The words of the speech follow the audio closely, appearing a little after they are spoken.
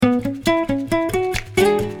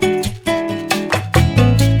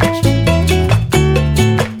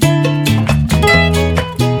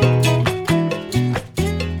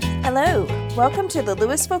to the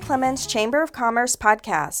Louisville Clemmons Chamber of Commerce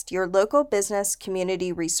podcast, your local business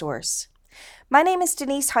community resource. My name is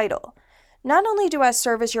Denise Heidel. Not only do I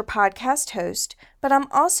serve as your podcast host, but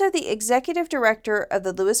I'm also the executive director of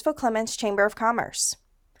the Louisville Clemmons Chamber of Commerce.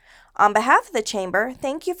 On behalf of the Chamber,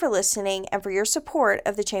 thank you for listening and for your support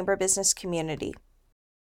of the Chamber business community.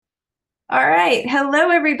 All right. Hello,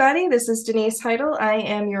 everybody. This is Denise Heidel. I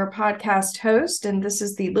am your podcast host, and this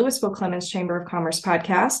is the Louisville Clemmons Chamber of Commerce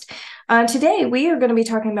podcast. Today, we are going to be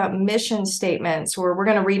talking about mission statements, or we're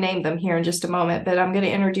going to rename them here in just a moment, but I'm going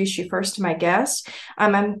to introduce you first to my guest.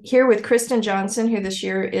 I'm here with Kristin Johnson, who this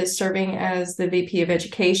year is serving as the VP of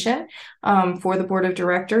Education for the Board of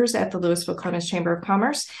Directors at the Louisville Clemmons Chamber of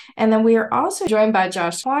Commerce. And then we are also joined by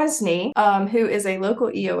Josh Kwasny, who is a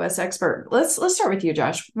local EOS expert. Let's start with you,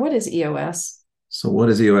 Josh. What is EOS? So what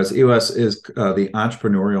is EOS? EOS is the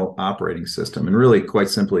entrepreneurial operating system. And really, quite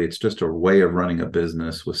simply, it's just a way of running a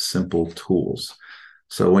business with simple tools.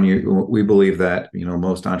 So we believe that,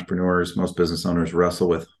 most entrepreneurs, most business owners wrestle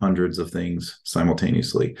with hundreds of things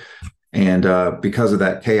simultaneously. And because of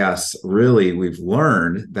that chaos, really, we've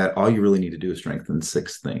learned that all you really need to do is strengthen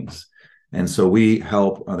 6 things. And so we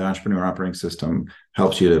help the entrepreneur operating system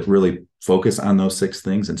helps you to really focus on those 6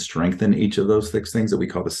 things and strengthen each of those 6 things that we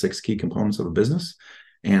call the 6 key components of a business.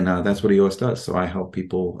 And that's what EOS does. So I help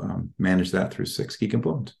people manage that through 6 key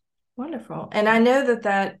components. Wonderful. And I know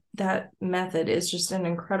that method is just an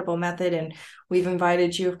incredible method. And we've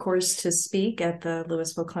invited you, of course, to speak at the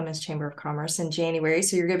Louisville Clemmons Chamber of Commerce in January.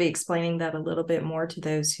 So you're going to be explaining that a little bit more to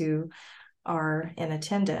those who are in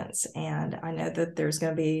attendance. And I know that there's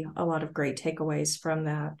going to be a lot of great takeaways from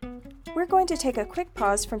that. We're going to take a quick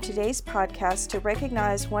pause from today's podcast to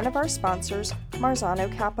recognize one of our sponsors,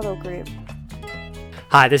 Marzano Capital Group.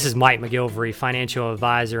 Hi, this is Mike McGilvery, financial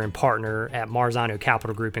advisor and partner at Marzano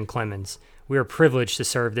Capital Group in Clemmons. We are privileged to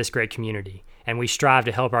serve this great community, and we strive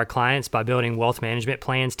to help our clients by building wealth management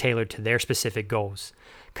plans tailored to their specific goals.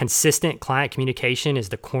 Consistent client communication is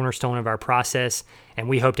the cornerstone of our process, and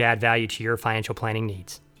we hope to add value to your financial planning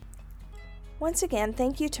needs. Once again,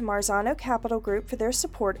 thank you to Marzano Capital Group for their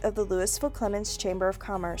support of the Louisville Clemmons Chamber of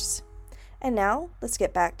Commerce. And now, let's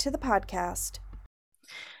get back to the podcast.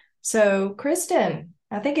 So, Kristin,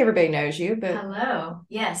 I think everybody knows you, but... Hello.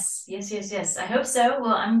 Yes. I hope so.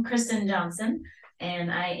 Well, I'm Kristin Johnson, and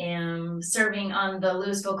I am serving on the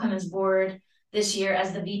Louisville Clemmons board this year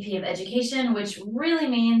as the VP of Education, which really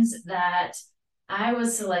means that I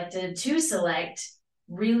was selected to select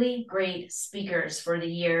really great speakers for the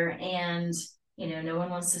year. And, no one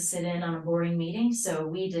wants to sit in on a boring meeting. So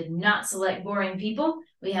we did not select boring people.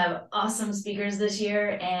 We have awesome speakers this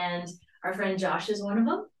year, and our friend Josh is one of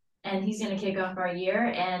them. And he's going to kick off our year.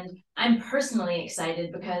 And I'm personally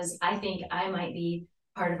excited because I think I might be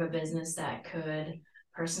part of a business that could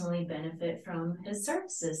personally benefit from his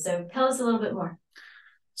services. So tell us a little bit more.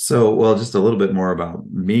 So, well, just a little bit more about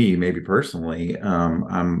me, maybe personally.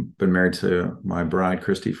 I've been married to my bride,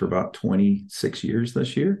 Kristin, for about 26 years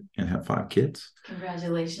this year and have 5 kids.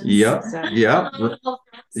 Congratulations. Yep.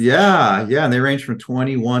 Yeah. And they range from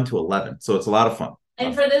 21 to 11. So it's a lot of fun.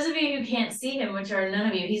 And for those of you who can't see him, which are none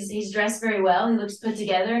of you, he's dressed very well. He looks put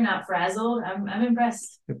together, not frazzled. I'm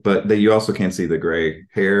impressed. But you also can't see the gray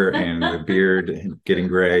hair and the beard getting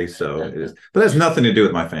gray. So it is. But that's nothing to do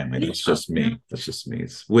with my family. It's just me.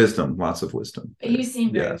 It's wisdom, lots of wisdom. You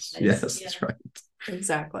seem very yes, that's right.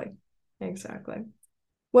 Exactly.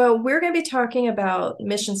 Well, we're going to be talking about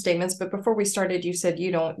mission statements, but before we started, you said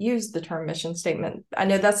you don't use the term mission statement. I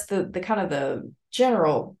know that's the kind of the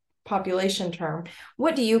general population term.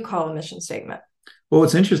 What do you call a mission statement? Well,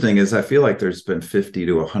 what's interesting is I feel like there's been 50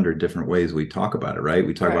 to 100 different ways we talk about it, right?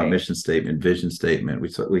 We talk about mission statement, vision statement.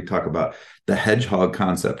 We talk about the hedgehog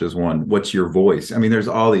concept as one. What's your voice? I mean, there's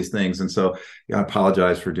all these things. And so I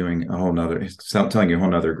apologize for doing telling you a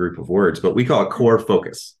whole nother group of words, but we call it core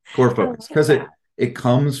focus because it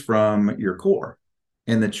comes from your core.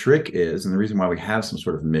 And the trick is, and the reason why we have some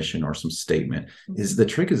sort of mission or some statement is the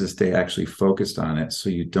trick is to stay actually focused on it so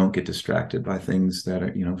you don't get distracted by things that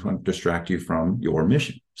are, distract you from your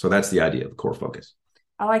mission. So that's the idea of core focus.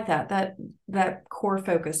 I like that core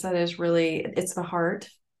focus. That is really, it's the heart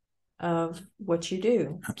of what you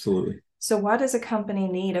do. Absolutely. So why does a company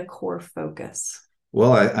need a core focus?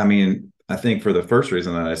 Well, I think for the first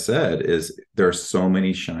reason that I said is there are so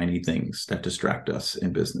many shiny things that distract us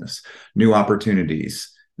in business, new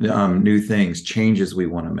opportunities, new things, changes we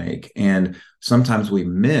want to make. And sometimes we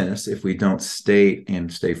miss if we don't stay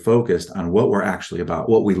focused on what we're actually about,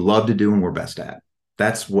 what we love to do and we're best at.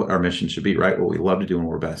 That's what our mission should be, right? What we love to do and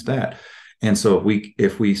we're best at. And so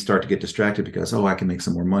if we start to get distracted because, I can make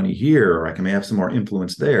some more money here, or I can have some more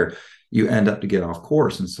influence there, you end up to get off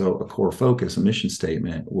course. And so a core focus, a mission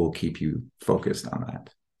statement will keep you focused on that.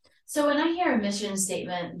 So when I hear a mission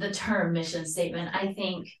statement, the term mission statement, I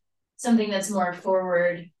think something that's more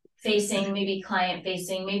forward facing, maybe client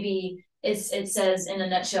facing, maybe it says in a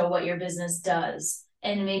nutshell what your business does.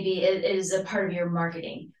 And maybe it is a part of your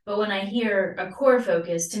marketing. But when I hear a core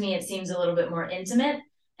focus, to me, it seems a little bit more intimate.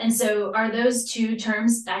 And so are those two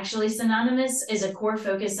terms actually synonymous? Is a core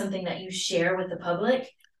focus something that you share with the public,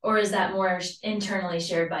 or is that more internally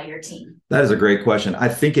shared by your team? That is a great question. I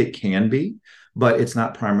think it can be, but it's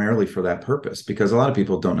not primarily for that purpose, because a lot of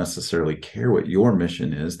people don't necessarily care what your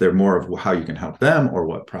mission is. They're more of how you can help them or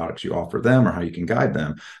what products you offer them or how you can guide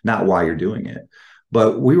them, not why you're doing it.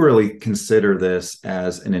 But we really consider this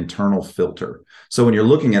as an internal filter. So when you're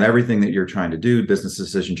looking at everything that you're trying to do, business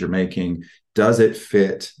decisions you're making, does it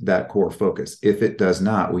fit that core focus? If it does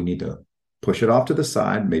not, we need to push it off to the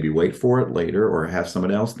side, maybe wait for it later or have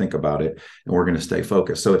someone else think about it, and we're going to stay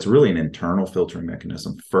focused. So it's really an internal filtering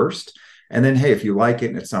mechanism first. And then, hey, if you like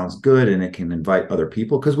it and it sounds good and it can invite other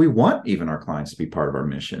people, because we want even our clients to be part of our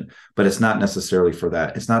mission, but it's not necessarily for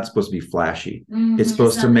that. It's not supposed to be flashy. It's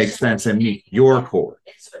supposed to make sense and meet your core.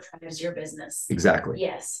 It's what drives your business. Exactly.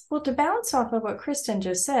 Yes. Well, to bounce off of what Kristin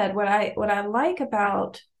just said, what I like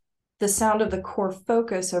about the sound of the core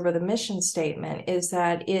focus over the mission statement is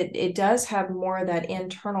that it does have more of that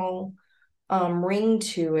internal ring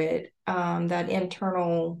to it, that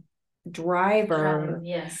internal driver.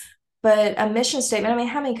 Yes. But a mission statement, I mean,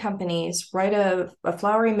 how many companies write a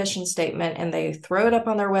flowery mission statement and they throw it up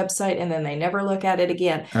on their website and then they never look at it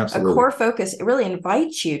again? Absolutely. A core focus, it really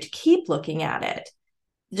invites you to keep looking at it.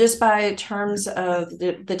 Just by terms of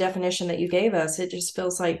the definition that you gave us, it just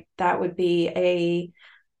feels like that would be a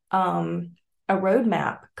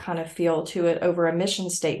roadmap kind of feel to it over a mission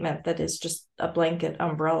statement that is just a blanket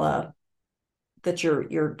umbrella that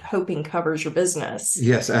you're hoping covers your business.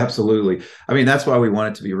 Yes, absolutely. I mean, that's why we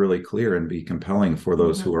want it to be really clear and be compelling for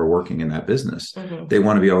those who are working in that business. They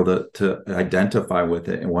want to be able to identify with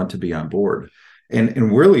it and want to be on board.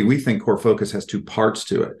 And really, we think core focus has two parts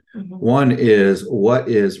to it. One is, what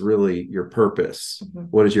is really your purpose?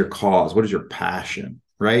 What is your cause? What is your passion?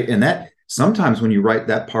 Right? And that sometimes when you write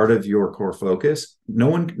that part of your core focus, no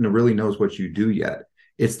one really knows what you do yet.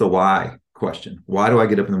 It's the why question. Why do I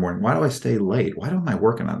get up in the morning? Why do I stay late? Why am I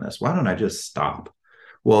working on this? Why don't I just stop?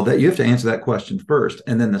 Well, that you have to answer that question first.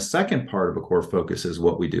 And then the second part of a core focus is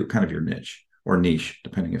what we do, kind of your niche or niche,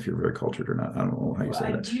 depending if you're very cultured or not. I don't know how you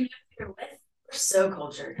say that. Do you know who you're with? We're so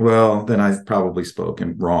cultured. Well, then I probably spoke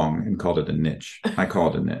wrong and called it a niche. I call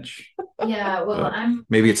it a niche. Yeah, well,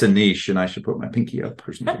 maybe it's a niche and I should put my pinky up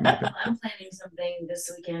or something like that. I'm planning something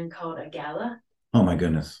this weekend called a gala. Oh my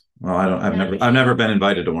goodness. Well, I've never been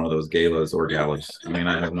invited to one of those galas or galas. I mean,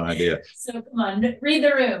 I have no idea. So come on, read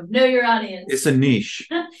the room, know your audience. It's a niche.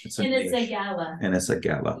 It's a gala. And it's a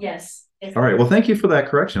gala. Yes. All right. Well, thank you for that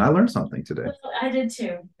correction. I learned something today. Well, I did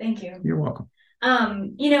too. Thank you. You're welcome.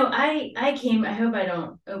 I came, I hope I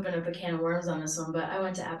don't open up a can of worms on this one, but I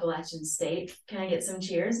went to Appalachian State. Can I get some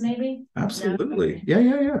cheers maybe? Absolutely. No?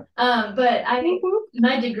 Yeah. But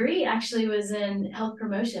my degree actually was in health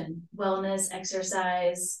promotion, wellness,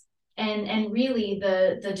 exercise, and really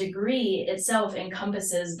the degree itself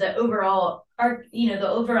encompasses the overall arch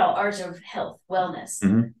of health,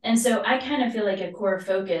 wellness. And so I kind of feel like a core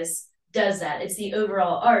focus does that. It's the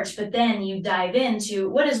overall arch, but then you dive into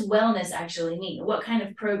what does wellness actually mean? What kind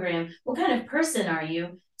of program, what kind of person are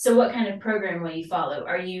you? So what kind of program will you follow?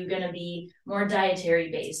 Are you going to be more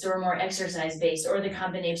dietary based or more exercise based or the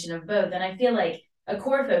combination of both? And I feel like a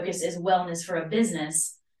core focus is wellness for a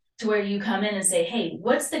business, to where you come in and say, hey,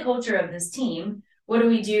 what's the culture of this team? What do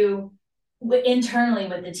we do internally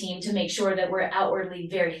with the team to make sure that we're outwardly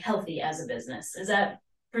very healthy as a business? Is that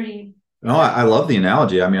pretty... No, I love the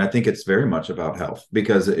analogy. I mean, I think it's very much about health,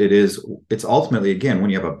 because it's ultimately, again,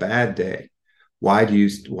 when you have a bad day, why do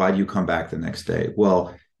you come back the next day?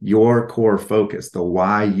 Well, your core focus, the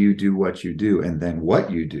why you do what you do, and then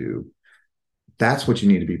what you do, that's what you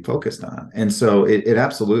need to be focused on. And so it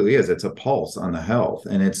absolutely is. It's a pulse on the health,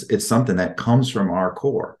 and it's something that comes from our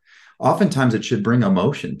core. Oftentimes it should bring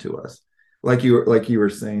emotion to us. Like you were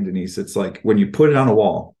saying, Denise, it's like when you put it on a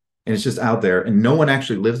wall and it's just out there and no one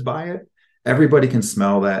actually lives by it. Everybody can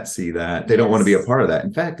smell that, see that. They don't want to be a part of that.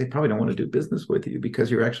 In fact, they probably don't want to do business with you because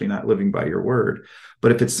you're actually not living by your word.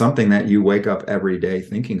 But if it's something that you wake up every day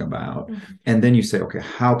thinking about, and then you say, okay,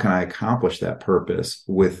 how can I accomplish that purpose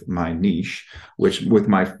with my niche, with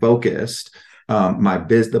my focused,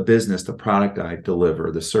 the business, the product I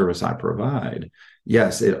deliver, the service I provide?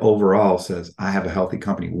 Yes, it overall says I have a healthy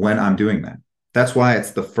company when I'm doing that. That's why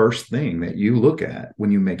it's the first thing that you look at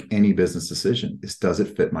when you make any business decision is, does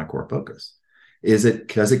it fit my core focus? Does it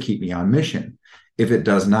keep me on mission? If it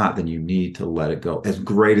does not, then you need to let it go. As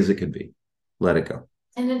great as it could be, let it go.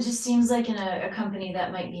 And it just seems like in a company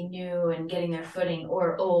that might be new and getting their footing,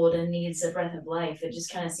 or old and needs a breath of life, it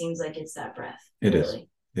just kind of seems like it's that breath. It really.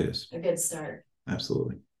 It is. A good start.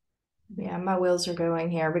 Absolutely. Yeah, my wheels are going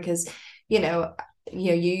here because,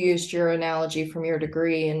 you used your analogy from your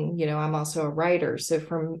degree, and, I'm also a writer. So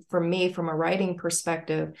from me, from a writing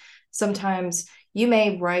perspective, sometimes you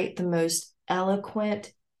may write the most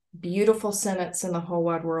eloquent, beautiful sentence in the whole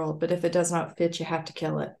wide world, but if it does not fit, you have to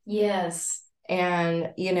kill it. Yes.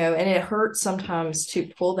 And, and it hurts sometimes to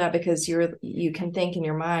pull that, because you can think in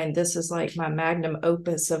your mind, this is like my magnum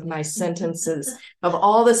opus of my sentences, of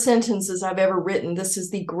all the sentences I've ever written. This is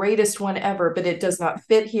the greatest one ever, but it does not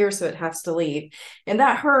fit here. So it has to leave. And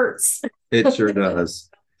that hurts. It sure does.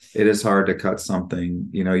 It is hard to cut something,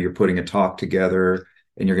 you're putting a talk together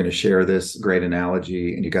and you're going to share this great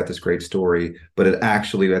analogy and you got this great story, but it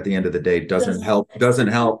actually at the end of the day doesn't help,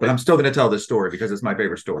 but I'm still going to tell this story because it's my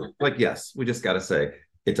favorite story. Like, yes, we just got to say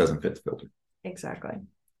it doesn't fit the filter. Exactly.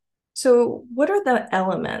 So what are the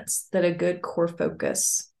elements that a good core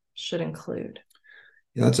focus should include?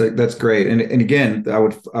 Yeah, that's great. And again, I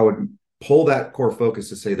would pull that core focus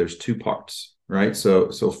to say there's two parts, right?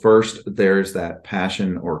 So first there's that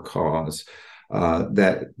passion or cause,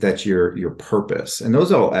 that's your purpose, and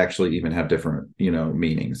those all actually even have different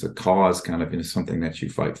meanings. A cause kind of is something that you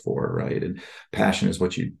fight for, right? And passion is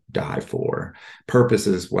what you die for. Purpose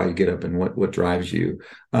is why you get up and what drives you.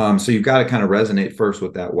 So you've got to kind of resonate first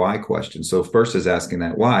with that why question. So first is asking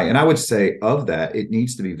that why, and I would say of that it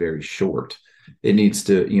needs to be very short. It needs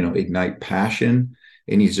to ignite passion.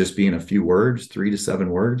 It needs to just be in a few words, 3 to 7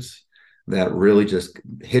 words, that really just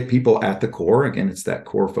hit people at the core. Again, it's that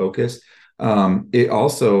core focus. It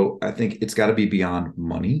also, I think it's got to be beyond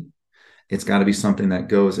money. It's got to be something that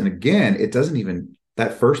goes, and again,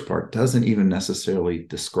 that first part doesn't even necessarily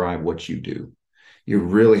describe what you do. You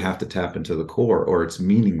really have to tap into the core, or it's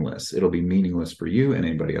meaningless. It'll be meaningless for you and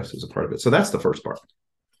anybody else who's a part of it. So that's the first part.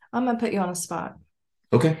 I'm going to put you on a spot.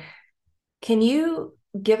 Okay. Can you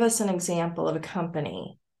give us an example of a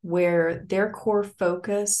company where their core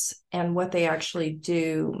focus and what they actually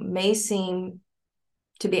do may seem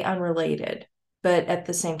to be unrelated, but at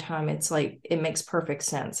the same time, it's like, it makes perfect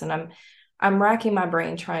sense. And I'm racking my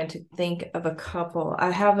brain trying to think of a couple.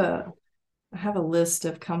 I have a list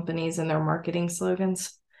of companies and their marketing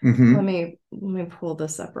slogans. Mm-hmm. Let me pull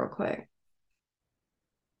this up real quick.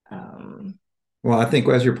 Well, I think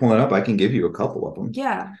as you're pulling up, I can give you a couple of them.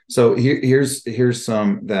 Yeah. So here's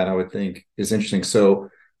some that I would think is interesting. So,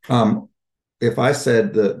 if I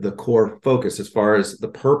said the core focus as far as the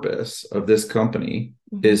purpose of this company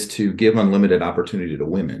mm-hmm. is to give unlimited opportunity to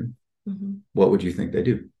women, mm-hmm. what would you think they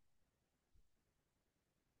do?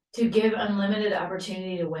 To give unlimited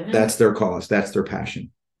opportunity to women? That's their cause. That's their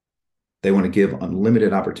passion. They want to give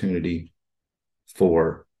unlimited opportunity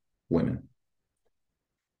for women.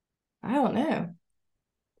 I don't know.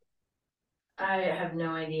 I have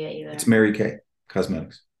no idea either. It's Mary Kay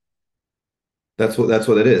Cosmetics. That's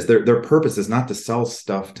what it is. Their purpose is not to sell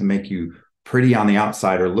stuff to make you pretty on the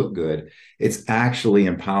outside or look good. It's actually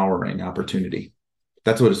empowering opportunity.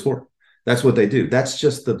 That's what it's for. That's what they do. That's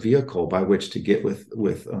just the vehicle by which to get with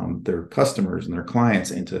their customers and their clients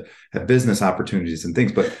and to have business opportunities and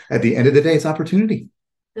things. But at the end of the day, it's opportunity.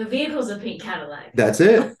 The vehicle's a pink Cadillac. That's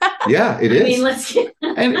it. Yeah, it is. I mean, let's get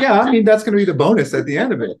and yeah, I mean, that's going to be the bonus at the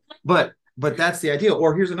end of it. But that's the idea.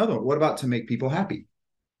 Or here's another one. What about to make people happy?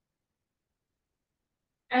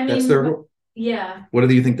 I mean, that's their. Yeah. What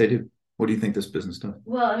do you think they do? What do you think this business does?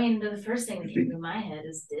 Well, I mean, the first thing that came to my head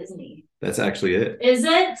is Disney. That's actually it. Is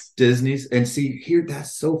it? Disney's. And see, here,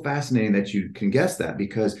 that's so fascinating that you can guess that,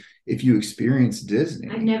 because if you experience Disney.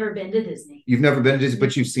 I've never been to Disney. You've never been to Disney,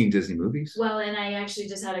 but you've seen Disney movies? Well, and I actually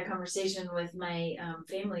just had a conversation with my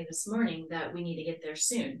family this morning that we need to get there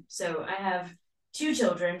soon. So I have 2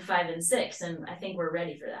 children, 5 and 6, and I think we're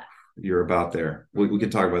ready for that. You're about there. We can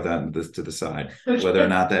talk about that to the side, okay. Whether or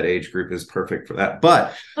not that age group is perfect for that.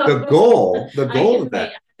 But the goal of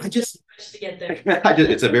that, I just to get there.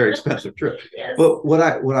 It's a very expensive trip. Yes. But what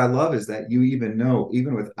I love is that you even know,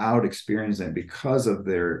 even without experiencing, because of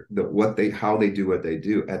how they do what they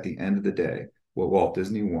do, at the end of the day, what Walt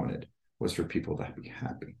Disney wanted was for people to be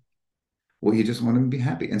happy. Well, he just wanted them to be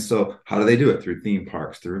happy. And so how do they do it? Through theme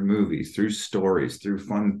parks, through movies, through stories, through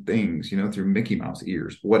fun things, through Mickey Mouse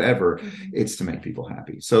ears, whatever. Mm-hmm. It's to make people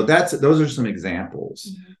happy. So those are some examples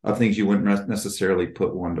mm-hmm. of things you wouldn't necessarily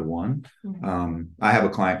put one-to-one. Mm-hmm. I have a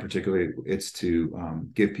client particularly, it's to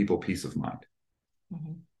give people peace of mind.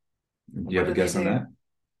 Mm-hmm. Do you have a guess on that?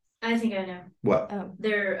 I think I know. What?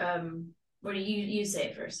 They're what do you say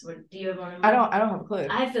it first? What do you have one? I don't have a clue.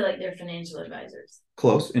 I feel like they're financial advisors.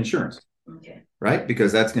 Close. Insurance. Okay. Right?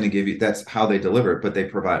 Because that's going to give you, that's how they deliver it, but they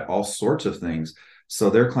provide all sorts of things. So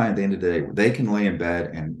their client, at the end of the day, they can lay in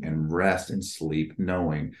bed and rest and sleep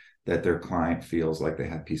knowing that their client feels like they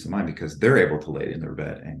have peace of mind because they're able to lay in their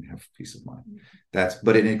bed and have peace of mind.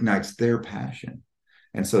 But it ignites their passion.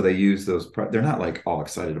 And so they use those, they're not like all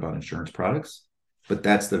excited about insurance products, but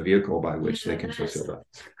that's the vehicle by which they can fulfill that.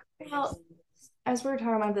 Well, as we were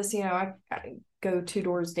talking about this, I go 2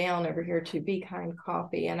 doors down over here to Be Kind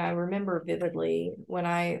Coffee. And I remember vividly when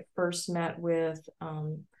I first met with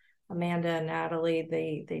Amanda and Natalie,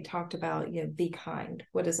 they talked about, be kind.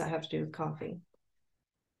 What does that have to do with coffee?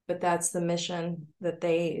 But that's the mission that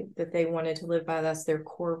they wanted to live by. That's their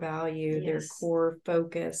core value, yes. Their core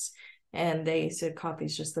focus. And they said coffee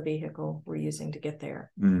is just the vehicle we're using to get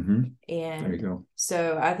there. Mm-hmm. And there you go.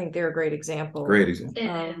 So I think they're a great example. Great example.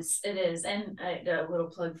 It is. And a little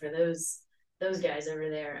plug for those guys over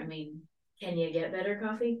there. I mean, can you get better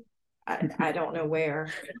coffee? I don't know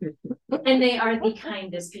where. And they are the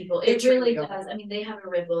kindest people. It really does. I mean, they have a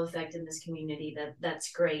ripple effect in this community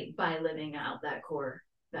that's great by living out that core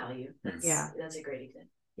value. That's a great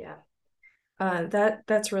example. Yeah.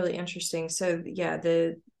 That's really interesting. So yeah,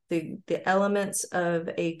 the elements of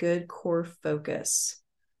a good core focus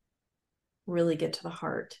really get to the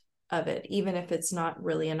heart of it, even if it's not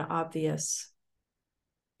really an obvious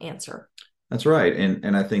answer. That's right.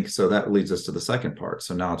 And I think so that leads us to the second part.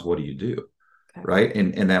 So now it's what do you do? Okay. Right.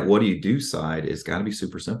 And that what do you do side is got to be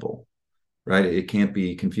super simple, right? It can't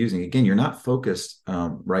be confusing. Again, you're not focused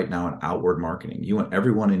right now on outward marketing. You want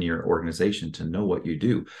everyone in your organization to know what you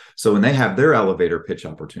do. So when they have their elevator pitch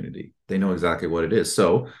opportunity, they know exactly what it is.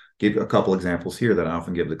 So give a couple examples here that I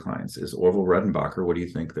often give the clients is Orville Redenbacher. What do you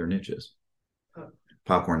think their niche is?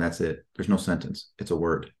 Popcorn. That's it. There's no sentence. It's a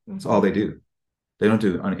word. That's all they do. They don't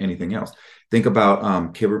do anything else. Think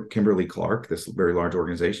about Kimberly-Clark, this very large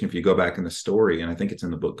organization. If you go back in the story, and I think it's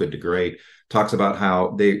in the book Good to Great, talks about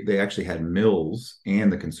how they actually had mills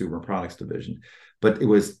and the consumer products division, but it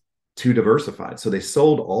was too diversified. So they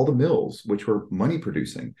sold all the mills, which were money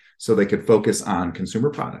producing, so they could focus on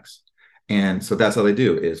consumer products. And so that's how they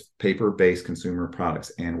do is paper-based consumer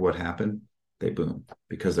products. And what happened? They boom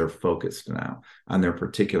because they're focused now on their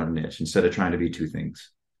particular niche instead of trying to be two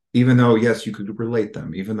things. Even though, yes, you could relate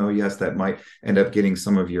them, even though, yes, that might end up getting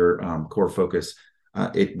some of your core focus,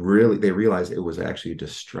 they realized it was actually a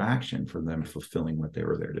distraction from them fulfilling what they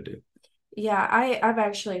were there to do. Yeah, I've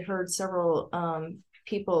actually heard several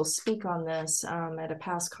people speak on this at a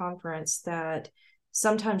past conference that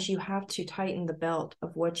sometimes you have to tighten the belt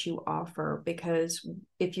of what you offer, because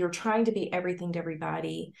if you're trying to be everything to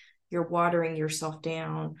everybody, you're watering yourself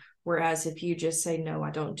down. Whereas if you just say, no,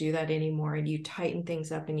 I don't do that anymore, and you tighten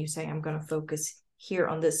things up and you say, I'm going to focus here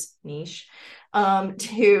on this niche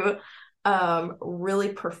to really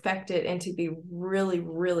perfect it and to be really,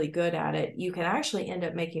 really good at it, you can actually end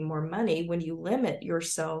up making more money when you limit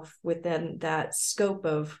yourself within that scope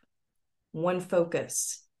of one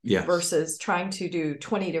focus. Yes. Versus trying to do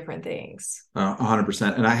 20 different things.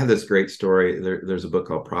 100%. And I have this great story. There's a book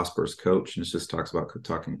called Prosperous Coach, and it just talks about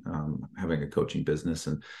having a coaching business.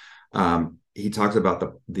 And he talks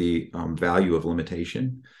about the value of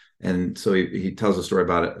limitation. And so he tells a story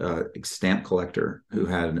about a stamp collector who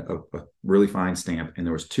had a really fine stamp, and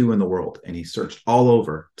there was 2 in the world. And he searched all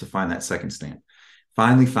over to find that second stamp.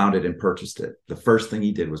 Finally found it and purchased it. The first thing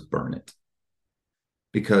he did was burn it,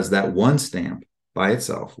 because that one stamp by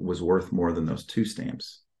itself was worth more than those 2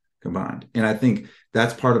 stamps combined. And I think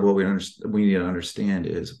that's part of what we need to understand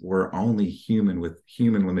is we're only human with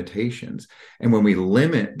human limitations. And when we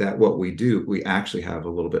limit that, what we do, we actually have a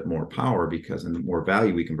little bit more power and the more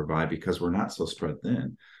value we can provide because we're not so spread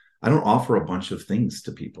thin. I don't offer a bunch of things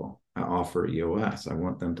to people. I offer EOS. I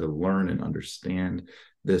want them to learn and understand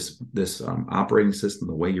this operating system,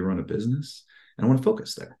 the way you run a business, and I want to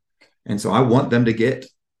focus there. And so I want them to get,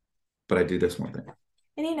 but I do this one thing.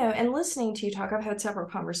 And, and listening to you talk, I've had several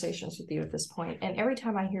conversations with you at this point, and every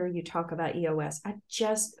time I hear you talk about EOS, I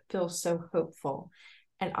just feel so hopeful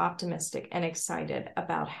and optimistic and excited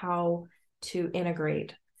about how to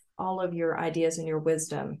integrate all of your ideas and your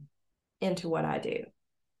wisdom into what I do.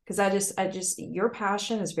 Because I just, your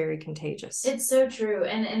passion is very contagious. It's so true.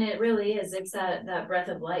 And it really is. It's that breath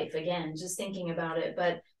of life, again, just thinking about it.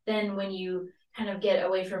 But then when you kind of get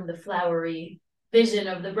away from the flowery vision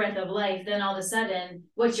of the breath of life, then all of a sudden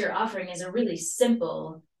what you're offering is a really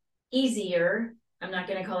simple, easier, I'm not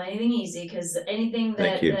going to call anything easy, because anything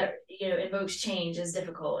that invokes change is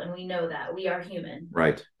difficult, and we know that we are human.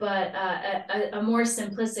 Right. But a more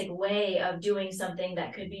simplistic way of doing something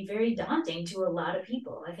that could be very daunting to a lot of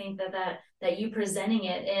people. I think that you presenting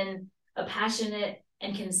it in a passionate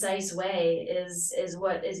and concise way is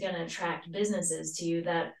what is going to attract businesses to you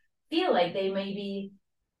that feel like they may be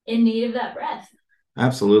in need of that breath.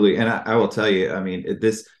 Absolutely. And I will tell you, I mean,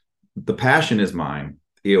 the passion is mine.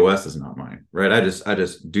 EOS is not mine, right? I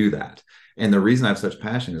just do that. And the reason I have such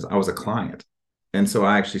passion is I was a client. And so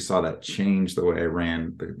I actually saw that change the way I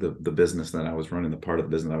ran the business that I was running, the part of the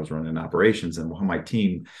business I was running in operations, and how my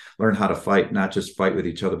team learned how to fight, not just fight with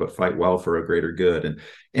each other, but fight well for a greater good.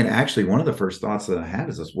 And actually, one of the first thoughts that I had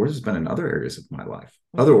is this: where has this been in other areas of my life,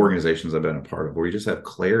 other organizations I've been a part of, where you just have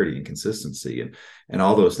clarity and consistency and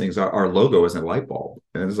all those things. Our logo isn't a light bulb.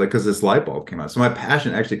 And it's like, because this light bulb came out. So my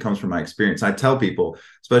passion actually comes from my experience. I tell people,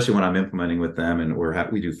 especially when I'm implementing with them and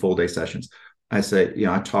we do full day sessions, I say,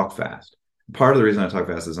 I talk fast. Part of the reason I talk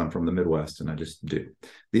fast is I'm from the Midwest, and I just do.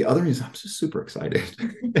 The other reason, I'm just super excited.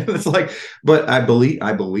 It's like, but I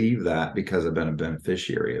believe that because I've been a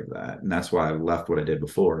beneficiary of that. And that's why I left what I did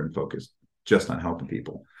before and focused just on helping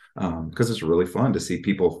people. Because it's really fun to see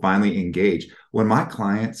people finally engage. When my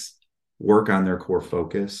clients work on their core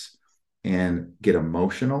focus and get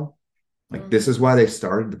emotional, like this is why they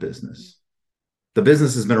started the business. The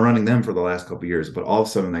business has been running them for the last couple of years, but all of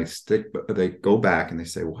a sudden they go back and they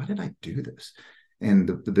say, why did I do this? And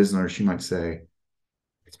the business owner, she might say,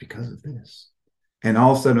 it's because of this. And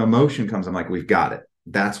all of a sudden emotion comes. I'm like, we've got it.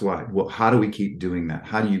 That's why. Well, how do we keep doing that?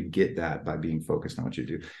 How do you get that? By being focused on what you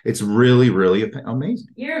do. It's really, really amazing.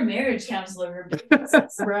 You're a marriage counselor.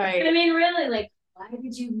 Right. I mean, really, like, why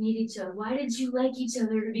did you meet each other? Why did you like each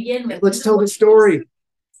other to begin with? Let's tell the story.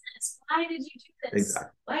 Why did you do this?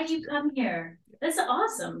 Exactly. Why did you come here? That's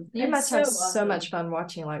awesome. You must have so much fun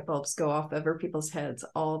watching light bulbs go off over people's heads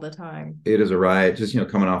all the time. It is a riot. Just,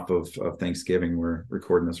 coming off of Thanksgiving, we're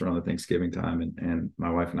recording this around the Thanksgiving time. And my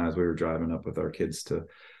wife and I, as we were driving up with our kids to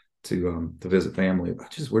visit family,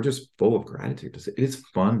 we're just full of gratitude. It's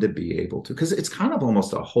fun to be able to, because it's kind of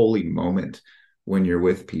almost a holy moment when you're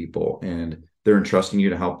with people and they're entrusting you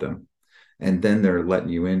to help them. And then they're letting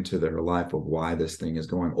you into their life of why this thing is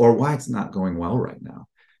going, or why it's not going well right now.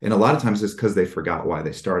 And a lot of times it's because they forgot why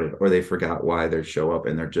they started, or they forgot why they show up,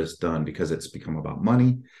 and they're just done because it's become about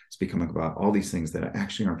money. It's becoming about all these things that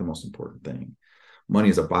actually aren't the most important thing. Money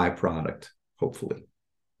is a byproduct, hopefully.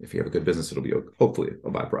 If you have a good business, it'll be hopefully a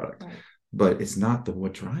byproduct. Right. But it's not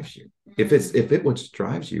what drives you. If it what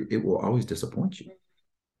drives you, it will always disappoint you.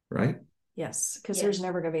 Right? Yes, because there's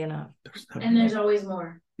never going to be enough. There's always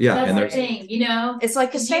more. Yeah. That's the thing, It's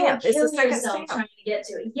like a stamp. It's a second stamp. Trying to get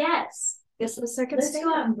to it. Yes. It's the second Let's stamp.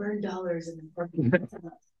 go out and burn dollars in the parking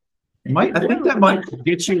lot. I think that might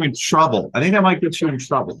get you in trouble.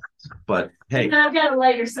 But hey, I've got a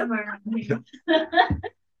lighter somewhere. The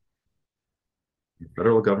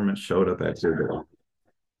federal government showed up at your door.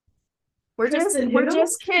 We're just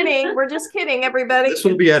kidding. We're just kidding, everybody. This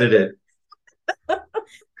will be edited.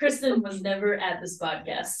 Kristin was never at this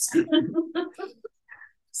podcast.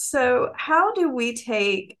 So how do we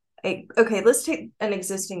take let's take an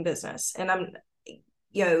existing business, and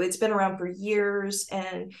it's been around for years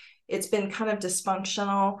and it's been kind of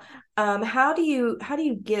dysfunctional. How do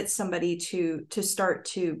you get somebody to start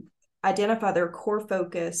to identify their core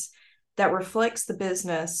focus that reflects the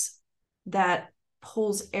business, that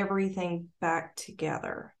pulls everything back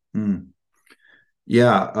together?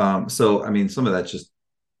 Yeah. So, I mean, some of that's just,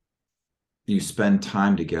 you spend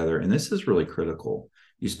time together, and this is really critical.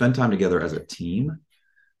 You spend time together as a team.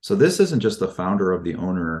 So this isn't just the founder of the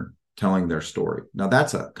owner telling their story. Now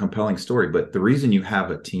that's a compelling story, but the reason you have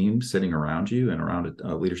a team sitting around you and around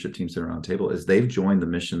a leadership team sitting around the table is they've joined the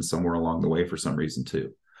mission somewhere along the way for some reason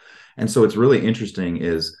too. And so it's really interesting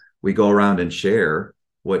is we go around and share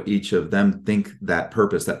what each of them think, that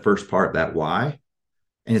purpose, that first part, that why.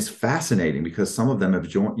 And it's fascinating because some of them have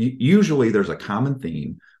joined. Usually there's a common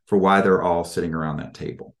theme for why they're all sitting around that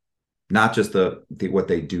table, not just what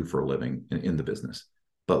they do for a living in the business,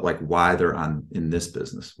 but like why they're in this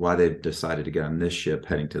business, why they've decided to get on this ship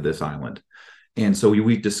heading to this island. And so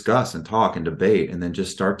we discuss and talk and debate, and then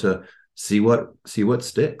just start to see what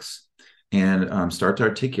sticks, and start to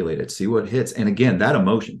articulate it, see what hits. And again, that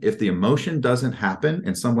emotion, if the emotion doesn't happen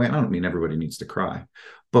in some way, I don't mean everybody needs to cry,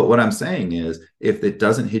 but what I'm saying is if it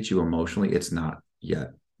doesn't hit you emotionally, it's not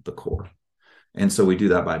yet the core. And so we do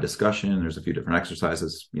that by discussion. There's a few different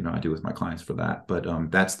exercises, I do with my clients for that. But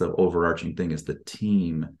that's the overarching thing, is the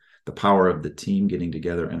team, the power of the team getting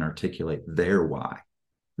together and articulate their why,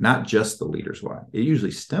 not just the leader's why. It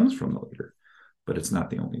usually stems from the leader, but it's not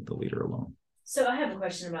the leader alone. So I have a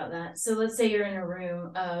question about that. So let's say you're in a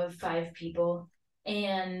room of 5 people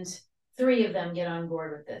and 3 of them get on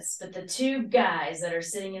board with this, but the 2 guys that are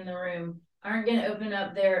sitting in the room aren't going to open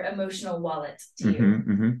up their emotional wallet to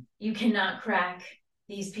you. You cannot crack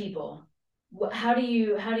these people. How do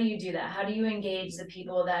you do that? How do you engage the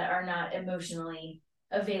people that are not emotionally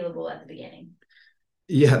available at the beginning?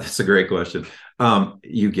 Yeah, that's a great question.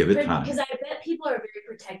 You give it time. Because I bet people are very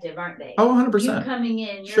protective, aren't they? Oh, 100%. You coming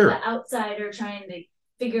in, you're the outsider trying to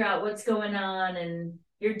figure out what's going on, and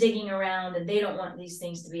you're digging around, and they don't want these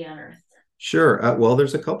things to be unearthed. Sure. Well,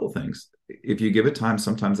 there's a couple things. If you give it time,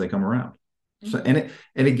 sometimes they come around. So, and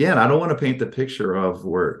again, I don't want to paint the picture of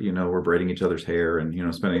where, we're braiding each other's hair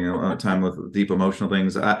and, spending a lot of time with deep emotional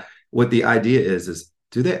things. What the idea is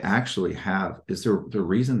do they actually is there the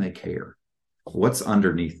reason they care? What's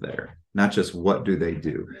underneath there? Not just what do they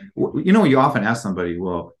do? You often ask somebody,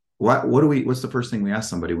 well, what's the first thing we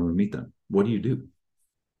ask somebody when we meet them? What do you do?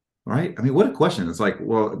 Right? I mean, what a question. It's like,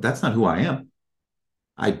 well, that's not who I am.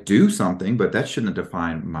 I do something, but that shouldn't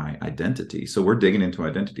define my identity. So we're digging into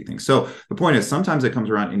identity things. So the point is, sometimes it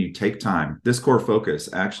comes around and you take time. This core focus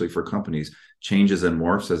actually for companies changes and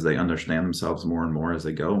morphs as they understand themselves more and more as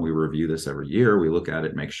they go. And we review this every year. We look at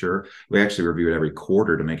it, make sure. We actually review it every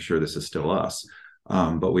quarter to make sure this is still us.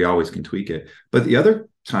 But we always can tweak it. But the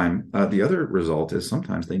other result is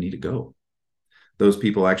sometimes they need to go. Those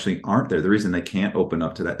people actually aren't there. The reason they can't open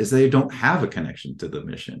up to that is they don't have a connection to the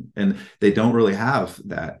mission, and they don't really have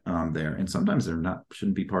that there. And sometimes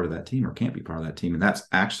shouldn't be part of that team or can't be part of that team. And that's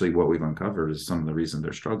actually what we've uncovered is some of the reason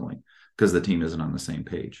they're struggling, because the team isn't on the same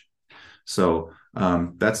page. So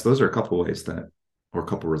those are a couple of ways or a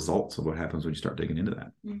couple of results of what happens when you start digging into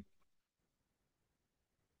that.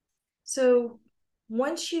 So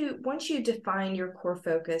once you define your core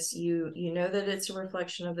focus, you know that it's a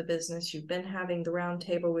reflection of the business. You've been having the round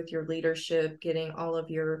table with your leadership, getting all of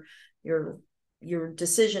your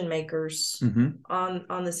decision makers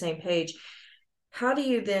on the same page. How do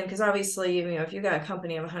you then, because obviously, if you've got a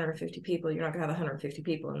company of 150 people, you're not going to have 150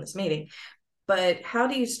 people in this meeting. But how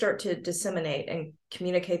do you start to disseminate and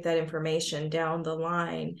communicate that information down the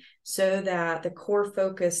line so that the core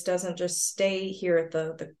focus doesn't just stay here at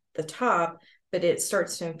the top, but it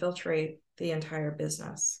starts to infiltrate the entire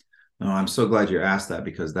business? No, I'm so glad you asked that,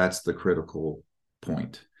 because that's the critical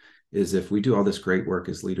point, is if we do all this great work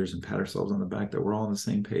as leaders and pat ourselves on the back that we're all on the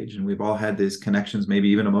same page and we've all had these connections, maybe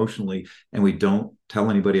even emotionally, and we don't tell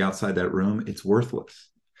anybody outside that room, it's worthless.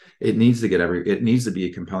 It needs to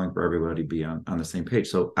be compelling for everybody to be on the same page.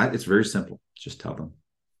 So it's very simple. Just tell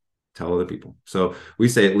other people. So we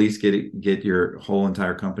say at least get your whole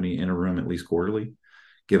entire company in a room at least quarterly.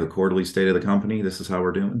 Give a quarterly state of the company. This is how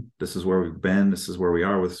we're doing. This is where we've been. This is where we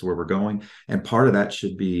are. This is where we're going. And part of that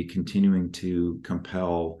should be continuing to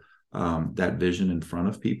compel that vision in front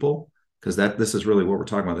of people, because this is really what we're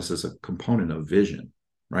talking about. This is a component of vision,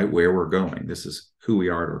 right? Where we're going. This is who we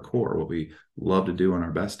are at our core, what we love to do and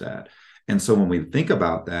are best at. And so when we think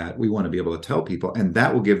about that, we want to be able to tell people, and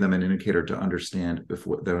that will give them an indicator to understand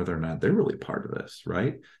whether or not they're really part of this,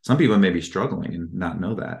 right? Some people may be struggling and not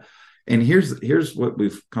know that. And here's what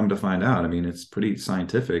we've come to find out. I mean, it's pretty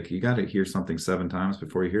scientific. You got to hear something 7 times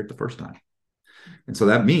before you hear it the first time. And so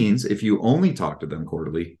that means if you only talk to them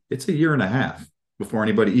quarterly, it's a year and a half before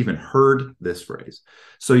anybody even heard this phrase.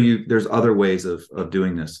 So there's other ways of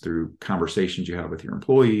doing this through conversations you have with your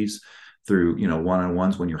employees, through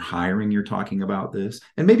one-on-ones. When you're hiring, you're talking about this.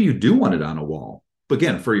 And maybe you do want it on a wall. But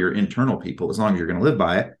again, for your internal people, as long as you're going to live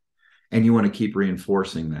by it, and you want to keep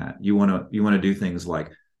reinforcing that, you want to do things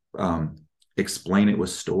like explain it with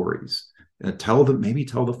stories. Tell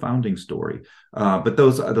the founding story. But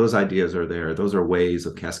those ideas are there. Those are ways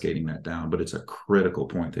of cascading that down. But it's a critical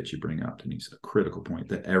point that you bring up, Denise, a critical point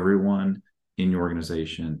that everyone in your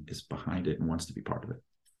organization is behind it and wants to be part of it.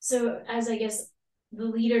 So as I guess the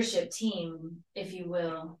leadership team, if you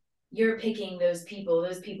will, you're picking those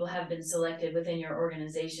people have been selected within your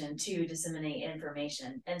organization to disseminate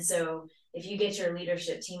information. And so if you get your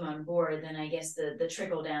leadership team on board, then I guess the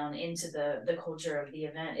trickle down into the culture of the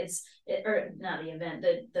event,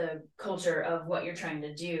 the culture of what you're trying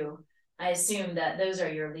to do. I assume that those are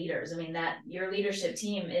your leaders. I mean, that your leadership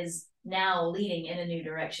team is now leading in a new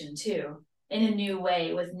direction too, in a new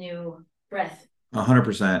way with new breath.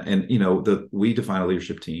 100%. And, we define a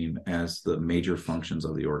leadership team as the major functions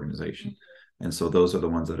of the organization. Mm-hmm. And so those are the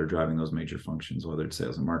ones that are driving those major functions, whether it's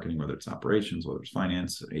sales and marketing, whether it's operations, whether it's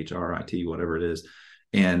finance, HR, IT, whatever it is.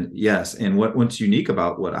 And yes, and what's unique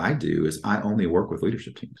about what I do is I only work with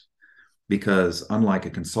leadership teams, because unlike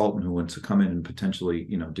a consultant who wants to come in and potentially,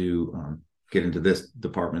 do get into this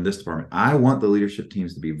department. I want the leadership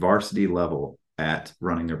teams to be varsity level at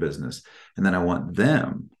running their business. And then I want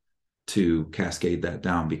them to cascade that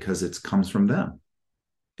down because it comes from them.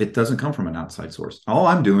 It doesn't come from an outside source. All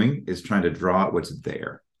I'm doing is trying to draw out what's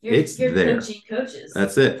there. You're there. Coaching coaches.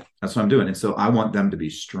 That's it. That's what I'm doing. And so I want them to be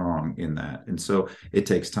strong in that. And so it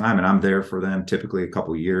takes time, and I'm there for them typically a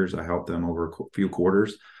couple of years. I help them over a few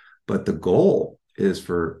quarters, but the goal is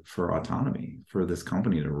for autonomy, for this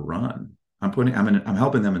company to run. I'm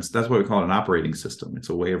helping them. And that's why we call it an operating system. It's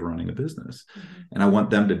a way of running a business. Mm-hmm. And I want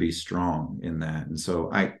them to be strong in that. And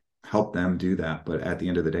so I help them do that. But at the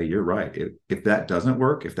end of the day, you're right. If that doesn't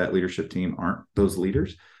work, if that leadership team aren't those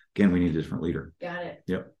leaders, again, we need a different leader. Got it.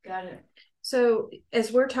 Yep. Got it. So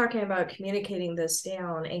as we're talking about communicating this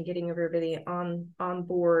down and getting everybody on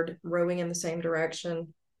board, rowing in the same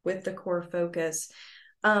direction with the core focus,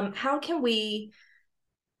 how can we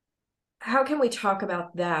talk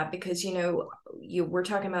about that? Because, we're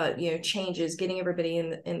talking about, changes, getting everybody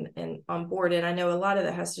in on board. And I know a lot of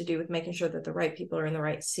that has to do with making sure that the right people are in the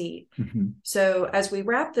right seat. Mm-hmm. So as we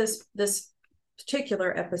wrap this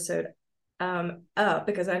particular episode up,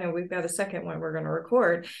 because I know we've got a second one we're going to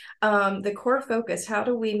record, the core focus, how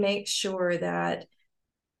do we make sure that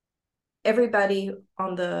everybody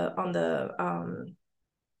on the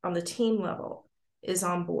team level is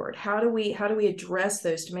on board? How do we address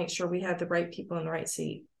those to make sure we have the right people in the right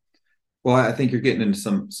seat? Well, I think you're getting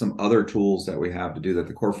into some other tools that we have to do that.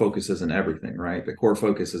 The core focus isn't everything, right? The core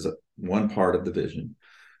focus is one part of the vision,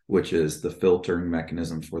 which is the filtering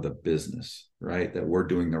mechanism for the business, right? That we're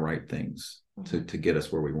doing the right things to get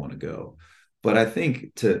us where we want to go. But I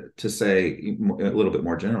think to say a little bit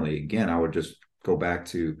more generally, again, I would just go back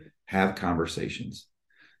to have conversations.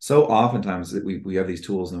 So oftentimes we have these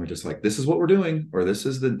tools and we're just like, this is what we're doing, or this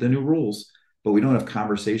is the new rules, but we don't have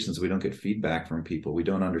conversations. We don't get feedback from people. We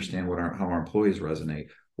don't understand how our employees resonate.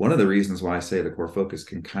 One of the reasons why I say the core focus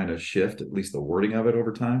can kind of shift, at least the wording of it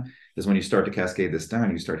over time, is when you start to cascade this down,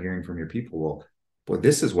 you start hearing from your people, well, boy,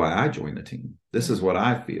 this is why I joined the team. This is what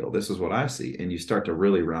I feel. This is what I see. And you start to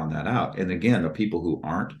really round that out. And again, the people who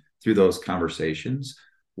aren't through those conversations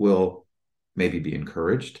will maybe be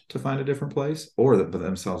encouraged to find a different place, or that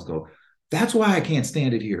themselves go, that's why I can't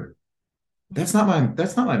stand it here. That's not my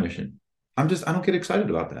mission. I don't get excited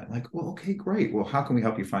about that. Like, well, okay, great. Well, how can we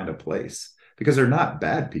help you find a place? Because they're not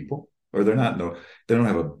bad people, or they don't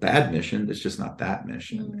have a bad mission. It's just not that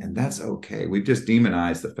mission. Mm-hmm. And that's okay. We've just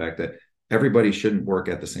demonized the fact that everybody shouldn't work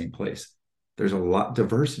at the same place. There's a lot,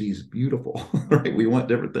 diversity is beautiful, right? We want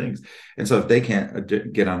different things. And so if they can't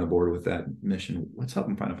get on the board with that mission, let's help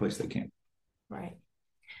them find a place they can. Right.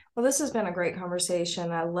 Well, this has been a great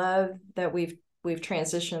conversation. I love that we've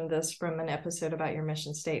transitioned this from an episode about your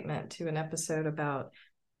mission statement to an episode about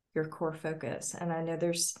your core focus. And I know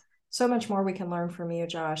there's so much more we can learn from you,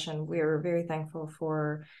 Josh, and we're very thankful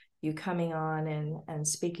for you coming on and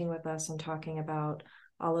speaking with us and talking about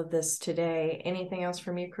all of this today. Anything else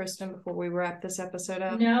from you, Kristin, before we wrap this episode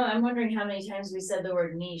up? No, I'm wondering how many times we said the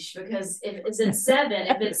word niche, because if it's at 7,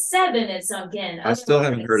 it's sunk in. I still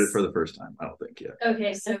haven't heard it for the first time, I don't think yet.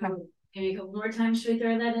 Okay, so maybe a couple more times. Should we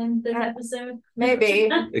throw that in this episode? Maybe.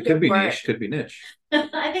 It could be niche, could be niche.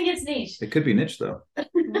 I think it's niche. It could be niche though.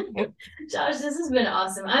 Josh, this has been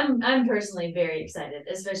awesome. I'm personally very excited,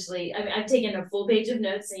 especially, I've taken a full page of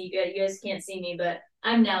notes, and you guys can't see me, but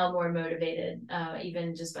I'm now more motivated,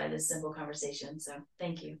 even just by this simple conversation. So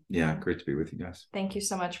thank you. Yeah, great to be with you guys. Thank you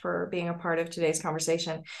so much for being a part of today's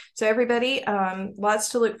conversation. So everybody, lots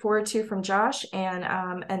to look forward to from Josh. And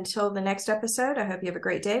until the next episode, I hope you have a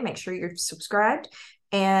great day. Make sure you're subscribed,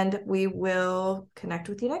 and we will connect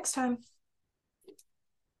with you next time.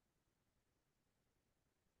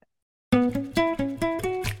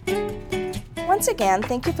 Once again,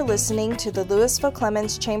 thank you for listening to the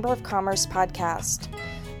Louisville-Clemmons Chamber of Commerce podcast.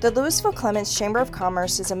 The Louisville-Clemmons Chamber of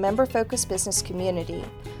Commerce is a member-focused business community.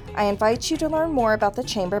 I invite you to learn more about the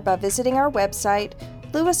Chamber by visiting our website,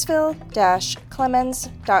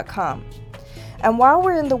 louisville-clemmons.com. And while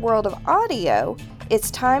we're in the world of audio, it's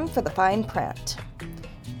time for the fine print.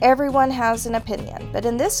 Everyone has an opinion, but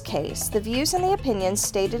in this case, the views and the opinions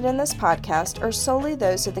stated in this podcast are solely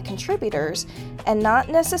those of the contributors and not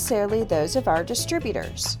necessarily those of our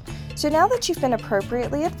distributors. So now that you've been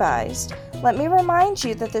appropriately advised, let me remind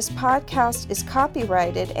you that this podcast is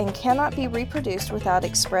copyrighted and cannot be reproduced without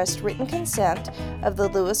expressed written consent of the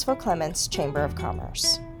Louisville-Clemmons Chamber of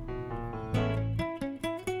Commerce.